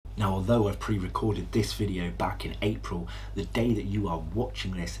Now, although I've pre-recorded this video back in April, the day that you are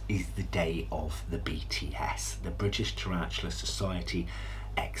watching this is the day of the BTS, the British Tarantula Society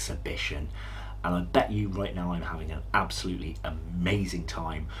exhibition. And I bet you right now I'm having an absolutely amazing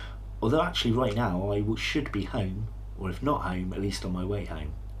time. Although actually right now I should be home, or if not home, at least on my way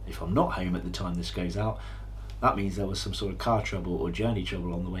home. If I'm not home at the time this goes out, that means there was some sort of car trouble or journey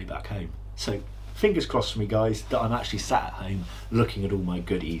trouble on the way back home. So fingers crossed for me, guys, that I'm actually sat at home looking at all my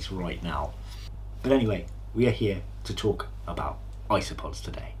goodies right now. But anyway, we are here to talk about isopods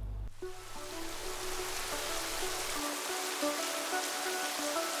today.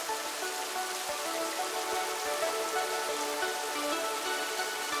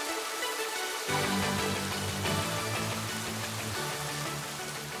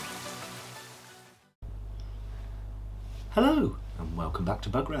 Hello and welcome back to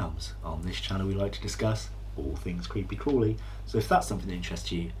Bug Realms. On this channel we like to discuss all things creepy crawly, so if that's something that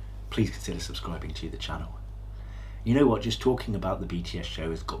interests you, please consider subscribing to the channel. You know what, just talking about the BTS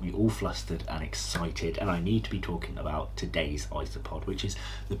show has got me all flustered and excited, and I need to be talking about today's isopod, which is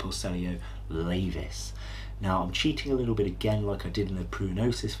the Porcellio laevis. Now I'm cheating a little bit again like I did in the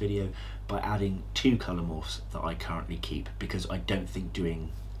pruinosis video by adding two colour morphs that I currently keep, because I don't think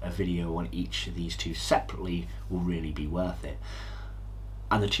doing a video on each of these two separately will really be worth it.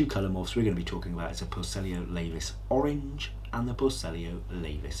 And the two colour morphs we're going to be talking about is the Porcellio laevis orange and the Porcellio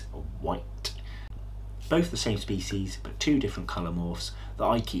laevis white. Both the same species, but two different colour morphs that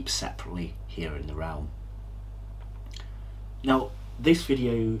I keep separately here in the realm. Now, this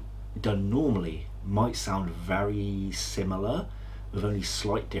video done normally might sound very similar, with only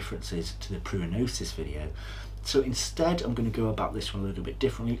slight differences to the pruinosis video. So instead I'm going to go about this one a little bit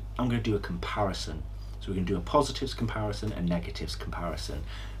differently. I'm going to do a comparison. So we're going to do a positives comparison and negatives comparison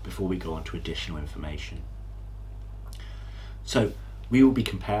before we go on to additional information. So we will be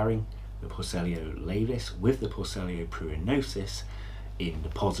comparing the Porcellio laevis with the Porcellio pruinosis in the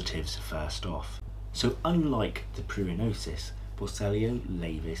positives first off. So unlike the pruinosis, Porcellio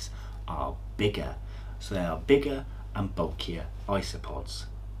laevis are bigger. So they are bigger and bulkier isopods.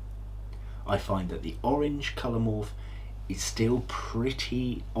 I find that the orange colour morph is still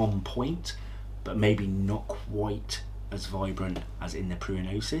pretty on point, but maybe not quite as vibrant as in the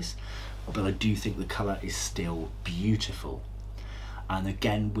pruinosis, but I do think the colour is still beautiful. And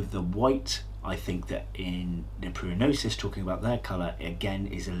again with the white, I think that in the pruinosis, talking about their colour, again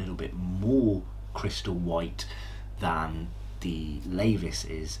is a little bit more crystal white than the laevis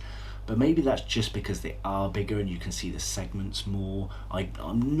is. But maybe that's just because they are bigger and you can see the segments more.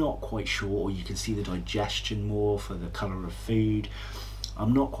 I'm not quite sure, or you can see the digestion more for the colour of food.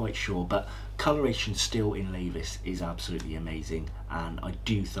 I'm not quite sure, but coloration still in laevis is absolutely amazing, and I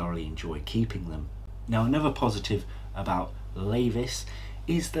do thoroughly enjoy keeping them. Now, another positive about laevis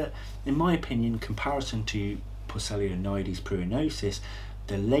is that, in my opinion, comparison to Porcellio pruinosis,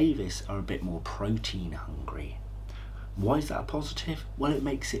 the laevis are a bit more protein hungry. Why is that a positive? Well, it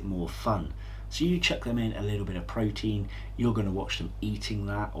makes it more fun. So you chuck them in a little bit of protein, you're going to watch them eating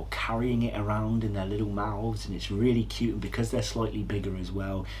that or carrying it around in their little mouths, and it's really cute. And because they're slightly bigger as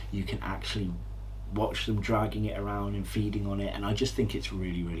well, you can actually watch them dragging it around and feeding on it, and I just think it's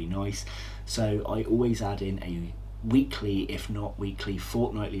really, really nice. So I always add in a weekly, if not weekly,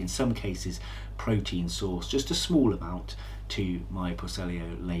 fortnightly in some cases, protein source, just a small amount, to my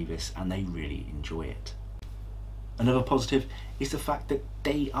Porcellio laevis, and they really enjoy it. Another positive is the fact that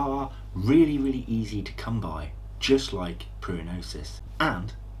they are really, really easy to come by, just like pruinosis,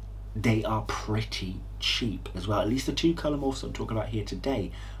 and they are pretty cheap as well. At least the two colour morphs I'm talking about here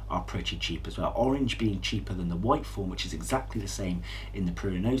today are pretty cheap as well. Orange being cheaper than the white form, which is exactly the same in the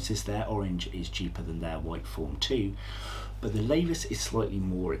pruinosis. Their orange is cheaper than their white form too, but the laevis is slightly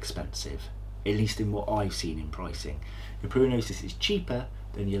more expensive, at least in what I've seen in pricing. The pruinosis is cheaper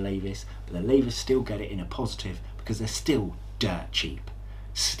than your laevis, but the laevis still get it in a positive because they're still dirt cheap.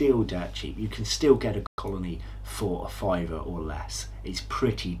 Still dirt cheap. You can still get a colony for a £5 or less. It's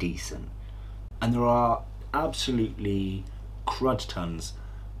pretty decent. And there are absolutely crud tons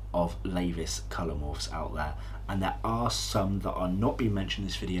of laevis colour morphs out there, and there are some that are not being mentioned in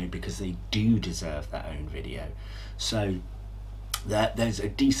this video because they do deserve their own video. So there's a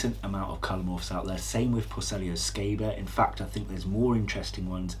decent amount of colour morphs out there. Same with Porcellio scaber. In fact, I think there's more interesting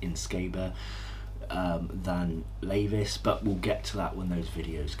ones in scaber than laevis, but we'll get to that when those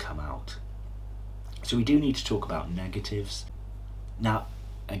videos come out. So we do need to talk about negatives. Now,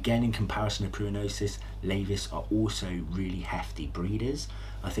 again, in comparison to pruinosis, laevis are also really hefty breeders.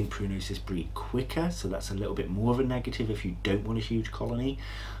 I think pruinosis breed quicker, so that's a little bit more of a negative if you don't want a huge colony.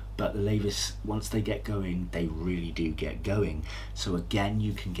 but the laevis, once they get going, they really do get going. So again,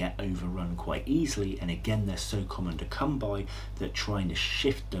 you can get overrun quite easily, and again, they're so common to come by that trying to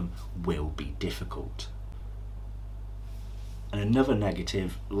shift them will be difficult. And another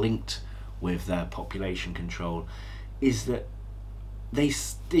negative linked with their population control is that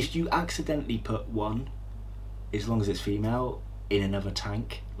if you accidentally put one, as long as it's female, in another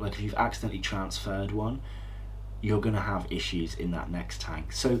tank, like if you've accidentally transferred one, you're going to have issues in that next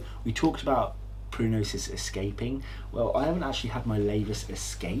tank. So we talked about pruinosis escaping. Well, I haven't actually had my laevis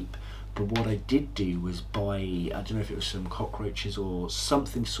escape, but what I did do was buy, I don't know if it was some cockroaches or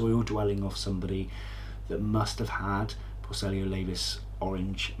something soil dwelling off somebody that must have had Porcellio laevis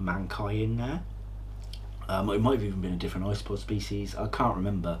orange mankai in there. It might have even been a different isopod species, I can't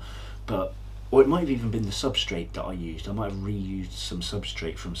remember, or it might have even been the substrate that I used. I might have reused some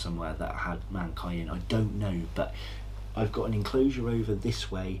substrate from somewhere that had mankai in, I don't know, but I've got an enclosure over this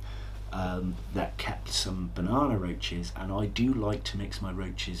way that kept some banana roaches, and I do like to mix my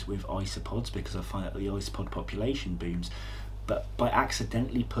roaches with isopods because I find that the isopod population booms. But by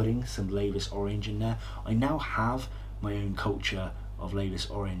accidentally putting some laevis orange in there, I now have my own culture of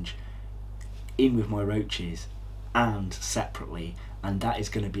laevis orange in with my roaches and separately, and that is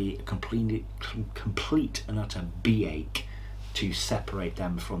going to be a complete and utter bee-ache to separate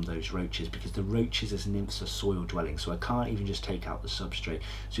them from those roaches, because the roaches as nymphs are soil dwelling, so I can't even just take out the substrate.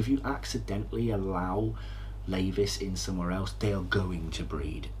 So if you accidentally allow laevis in somewhere else, they are going to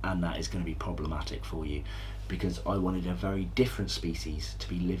breed, and that is going to be problematic for you, because I wanted a very different species to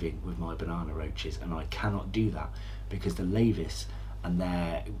be living with my banana roaches, and I cannot do that because the laevis and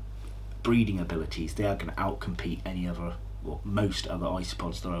their breeding abilities, they are going to outcompete any other, well, most other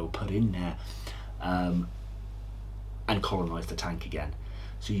isopods that I will put in there and colonize the tank again.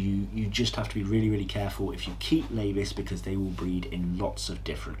 So you just have to be really, really careful if you keep laevis, because they will breed in lots of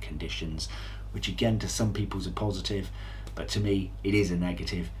different conditions, which again to some people is a positive, but to me it is a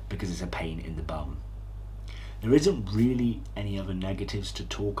negative because it's a pain in the bum. There isn't really any other negatives to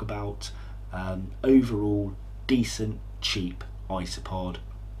talk about. Overall, decent, cheap isopod.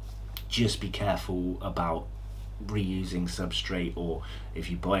 Just be careful about reusing substrate, or if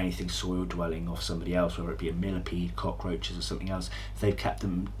you buy anything soil dwelling off somebody else, whether it be a millipede, cockroaches or something else, if they've kept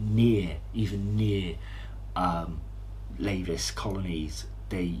them even near laevis colonies,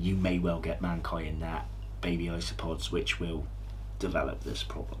 you may well get mankai in that baby isopods, which will develop this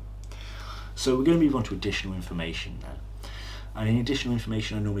problem. So we're going to move on to additional information now. And in additional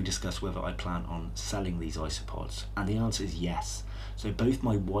information, I normally discuss whether I plan on selling these isopods, and the answer is yes. So both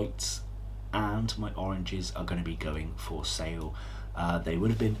my whites and my oranges are going to be going for sale. They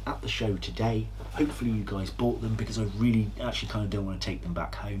would have been at the show today. Hopefully you guys bought them, because I really actually kind of don't want to take them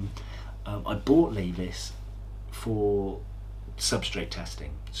back home. I bought laevis for substrate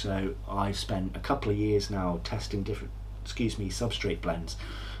testing. So I've spent a couple of years now testing different, substrate blends,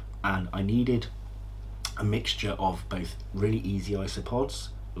 and I needed a mixture of both really easy isopods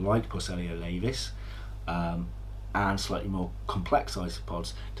like Porcellio laevis and slightly more complex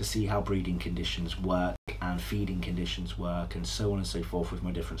isopods to see how breeding conditions work and feeding conditions work and so on and so forth with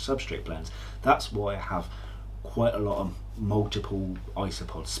my different substrate blends. That's why I have quite a lot of multiple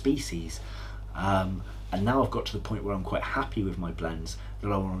isopod species, and now I've got to the point where I'm quite happy with my blends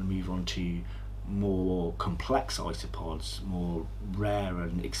that I want to move on to more complex isopods, more rare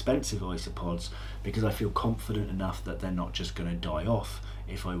and expensive isopods, because I feel confident enough that they're not just going to die off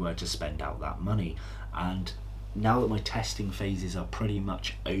if I were to spend out that money. And now that my testing phases are pretty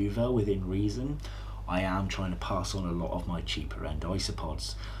much over within reason, I am trying to pass on a lot of my cheaper end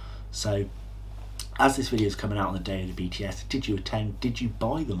isopods. So as this video is coming out on the day of the BTS, did you attend? Did you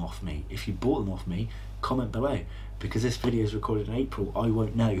buy them off me? If you bought them off me, comment below, because this video is recorded in April. I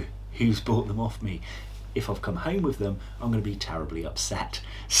won't know who's bought them off me. If I've come home with them, I'm going to be terribly upset.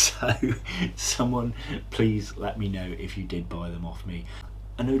 So someone please let me know if you did buy them off me.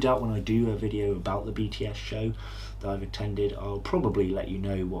 And no doubt when I do a video about the BTS show that I've attended, I'll probably let you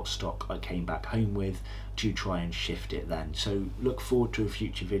know what stock I came back home with to try and shift it then. So look forward to a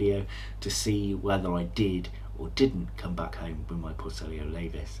future video to see whether I did or didn't come back home with my Porcellio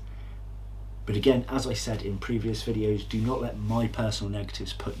laevis. But again, as I said in previous videos, do not let my personal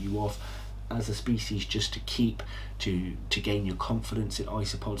negatives put you off. As a species, just to keep, to gain your confidence in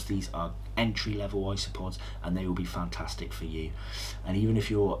isopods, these are entry-level isopods and they will be fantastic for you. And even if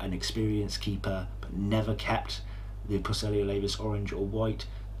you're an experienced keeper but never kept the Porcellio laevis orange or white,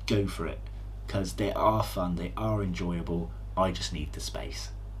 go for it, because they are fun, they are enjoyable. I just need the space.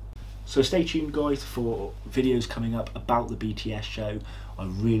 So stay tuned guys for videos coming up about the BTS show. I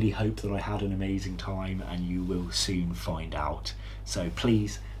really hope that I had an amazing time, and you will soon find out. So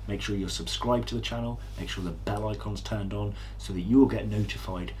please make sure you're subscribed to the channel, make sure the bell icon's turned on so that you will get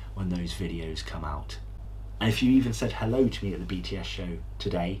notified when those videos come out. And if you even said hello to me at the BTS show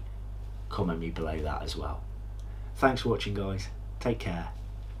today, comment me below that as well. Thanks for watching, guys. Take care.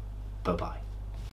 Bye bye.